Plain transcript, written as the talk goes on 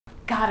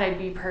God, I'd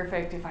be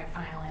perfect if I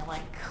finally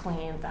like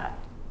cleaned that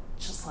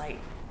just like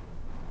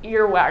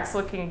earwax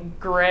looking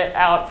grit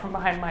out from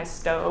behind my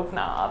stove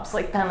knobs.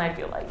 Like then I'd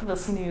be like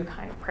this new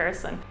kind of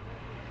person.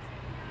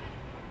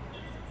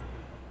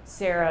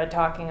 Sarah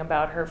talking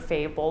about her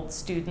fabled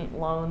student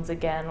loans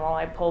again while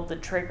I pulled the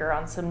trigger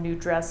on some new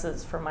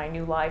dresses for my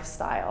new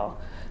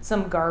lifestyle.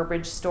 Some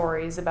garbage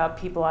stories about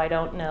people I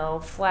don't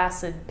know,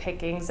 flaccid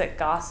pickings at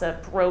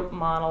gossip, rote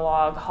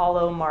monologue,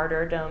 hollow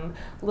martyrdom,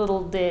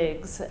 little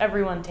digs,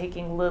 everyone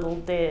taking little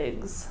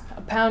digs.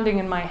 A pounding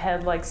in my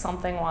head like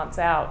something wants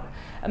out.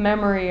 A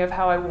memory of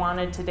how I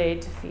wanted today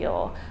to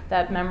feel.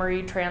 That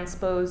memory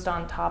transposed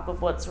on top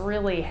of what's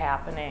really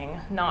happening.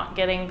 Not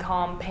getting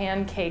calm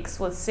pancakes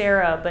with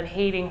Sarah, but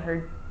hating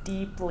her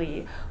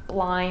deeply,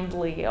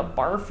 blindly, a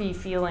barfy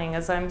feeling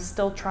as I'm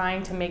still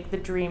trying to make the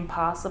dream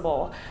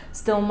possible.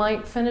 Still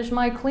might finish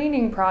my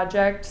cleaning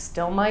project,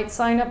 still might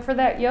sign up for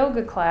that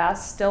yoga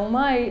class, still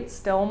might.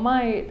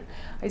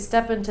 I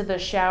step into the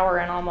shower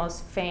and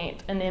almost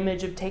faint, an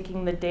image of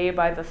taking the day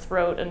by the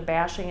throat and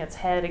bashing its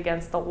head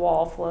against the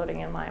wall floating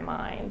in my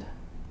mind.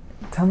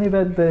 Tell me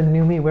about the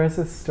new me. Where's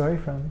this story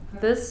from?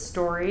 This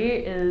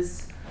story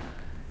is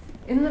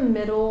in the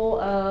middle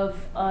of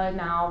a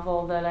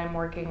novel that I'm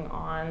working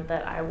on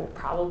that I will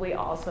probably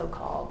also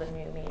call The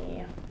New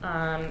Me.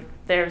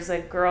 There's a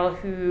girl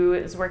who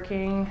is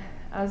working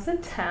as a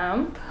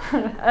temp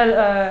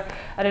at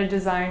a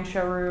design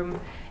showroom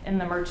in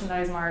the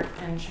Merchandise Mart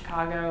in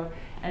Chicago,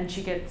 and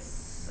she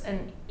gets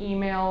an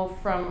email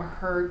from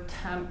her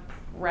temp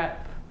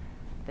rep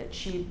that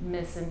she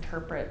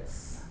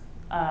misinterprets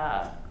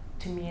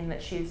to mean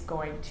that she's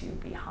going to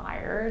be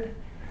hired.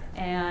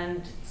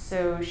 And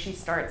so she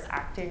starts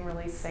acting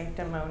really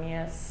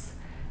sanctimonious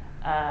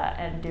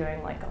and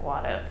doing like a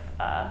lot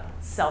of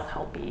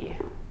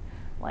self-helpy,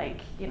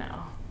 like, you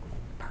know,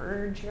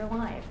 purge your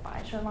life,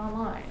 buy shit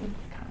online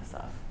kind of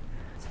stuff.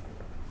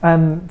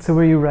 So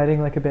were you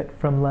writing like a bit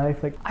from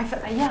life? Like I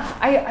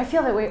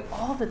feel that way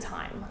all the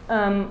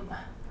time.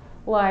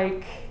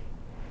 Like,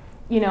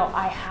 you know,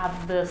 I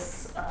have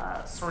this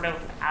sort of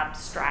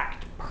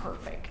abstract,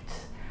 perfect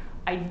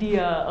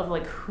idea of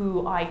like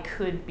who I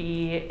could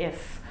be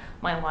if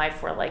my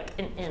life were like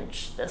an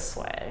inch this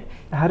way.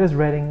 How does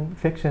writing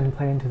fiction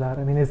play into that?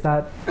 I mean, is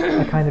that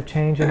a kind of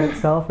change in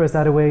itself, or is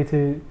that a way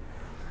to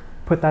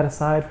put that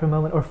aside for a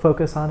moment or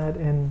focus on it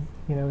in,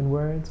 you know, in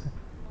words?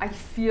 I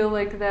feel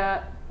like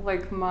that,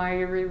 like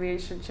my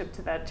relationship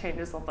to that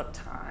changes all the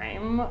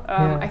time.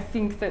 I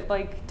think that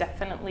like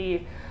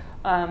definitely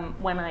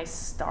when I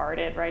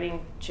started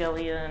writing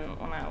Jillian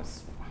when I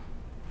was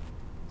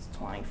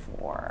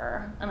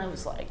 24, and I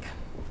was like,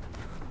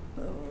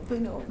 if I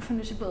don't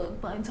finish a book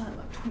by the time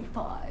I'm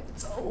 25,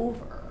 it's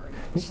over.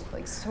 It's just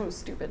like so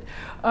stupid.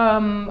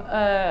 And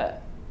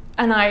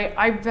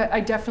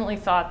I definitely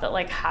thought that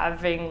like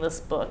having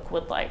this book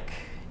would like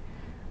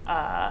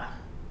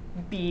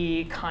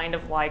be kind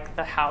of like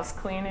the house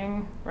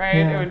cleaning, right?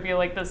 Yeah. It would be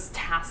like this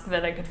task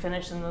that I could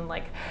finish, and then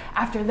like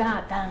after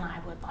that, then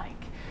I would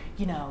like,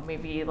 you know,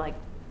 maybe like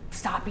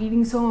stop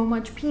eating so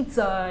much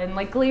pizza and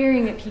like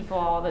glaring at people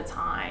all the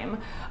time,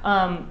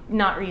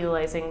 not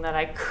realizing that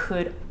I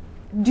could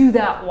do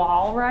that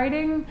while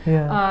writing.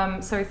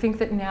 So I think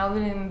that now that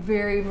I'm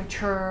very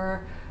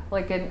mature,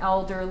 like an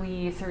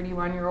elderly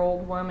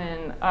 31-year-old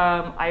woman,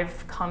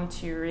 I've come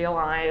to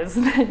realize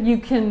that you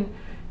can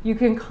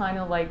kind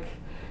of like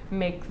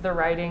make the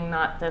writing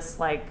not this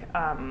like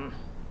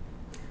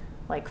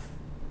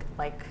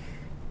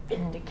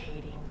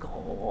vindicating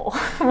goal.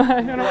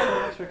 I don't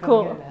know.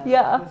 Cool.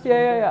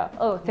 Yeah.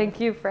 Oh, thank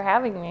you for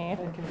having me.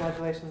 And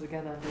congratulations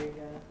again on being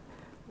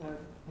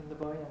in the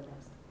Boy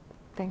House.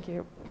 Thank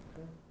you.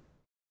 Okay.